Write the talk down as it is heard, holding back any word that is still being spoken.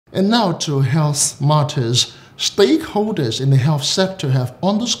And now to health matters. Stakeholders in the health sector have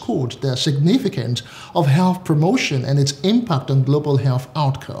underscored the significance of health promotion and its impact on global health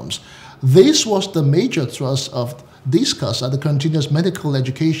outcomes. This was the major thrust of discuss at the Continuous Medical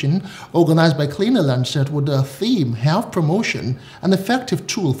Education organized by Cleaner Lancet with the theme Health Promotion, an Effective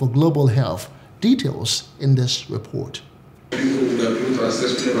Tool for Global Health. Details in this report.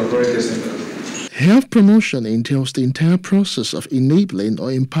 Health promotion entails the entire process of enabling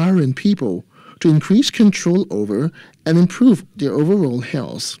or empowering people to increase control over and improve their overall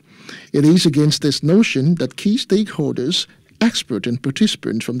health. It is against this notion that key stakeholders, experts and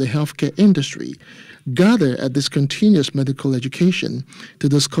participants from the healthcare industry gather at this continuous medical education to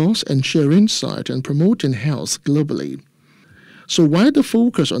discuss and share insight on promoting health globally. So why the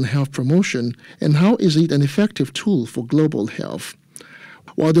focus on health promotion, and how is it an effective tool for global health?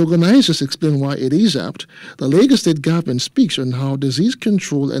 While the organizers explain why it is apt, the Lagos State government speaks on how disease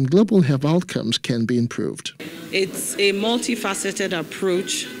control and global health outcomes can be improved. It's a multifaceted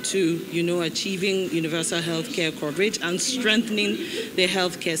approach to, achieving universal healthcare coverage and strengthening the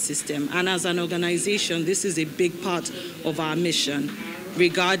healthcare system. And as an organization, this is a big part of our mission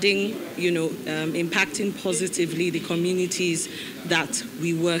regarding, impacting positively the communities that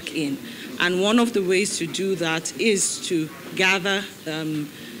we work in. And one of the ways to do that is to gather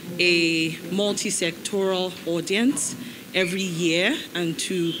a multi-sectoral audience every year and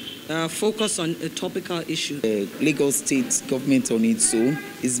to focus on a topical issue. The Lagos State government on its own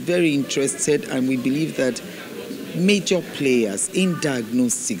is very interested, and we believe that major players in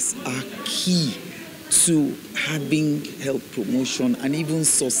diagnostics are key to having health promotion and even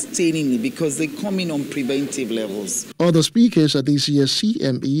sustaining it, because they come in on preventive levels. Other speakers at this year's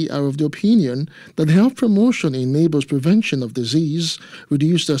CME are of the opinion that health promotion enables prevention of disease,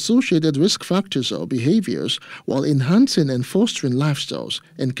 reduce the associated risk factors or behaviors, while enhancing and fostering lifestyles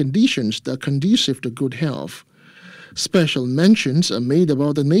and conditions that are conducive to good health. Special mentions are made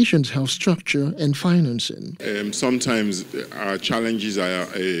about the nation's health structure and financing. Sometimes our challenges are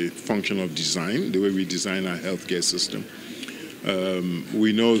a function of design, the way we design our healthcare system.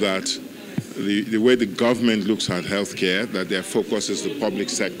 We know that the way the government looks at healthcare, that their focus is the public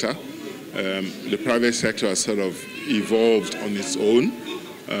sector. The private sector has sort of evolved on its own.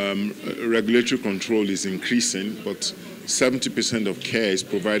 Regulatory control is increasing, but 70% of care is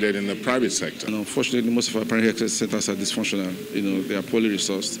provided in the private sector. And unfortunately, most of our primary health centers are dysfunctional. They are poorly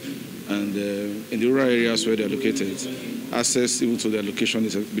resourced. And in the rural areas where they are located, access even to their location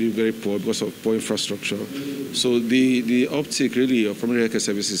is very, very poor because of poor infrastructure. So the uptake really of primary health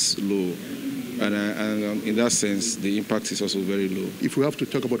services is low. And in that sense, the impact is also very low. If we have to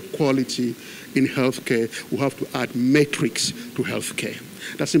talk about quality in healthcare, we have to add metrics to healthcare.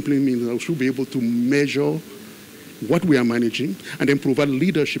 That simply means that we should be able to measure what we are managing and then provide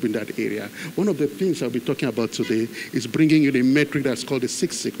leadership in that area. One of the things I'll be talking about today is bringing in a metric that's called the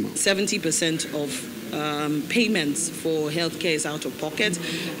Six Sigma. 70% of payments for healthcare is out of pocket,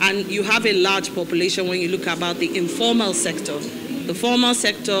 and you have a large population when you look about the informal sector. The formal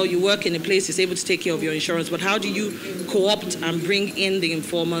sector, you work in a place, is able to take care of your insurance, but how do you co-opt and bring in the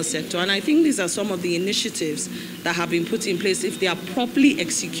informal sector? And I think these are some of the initiatives that have been put in place. If they are properly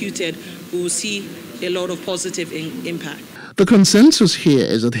executed, we will see a lot of positive impact. The consensus here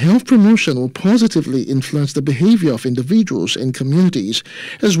is that health promotion will positively influence the behavior of individuals and communities,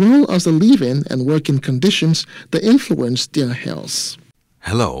 as well as the living and working conditions that influence their health.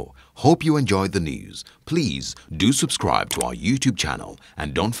 Hello, hope you enjoyed the news. Please do subscribe to our YouTube channel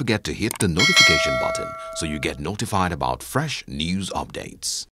and don't forget to hit the notification button so you get notified about fresh news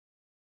updates.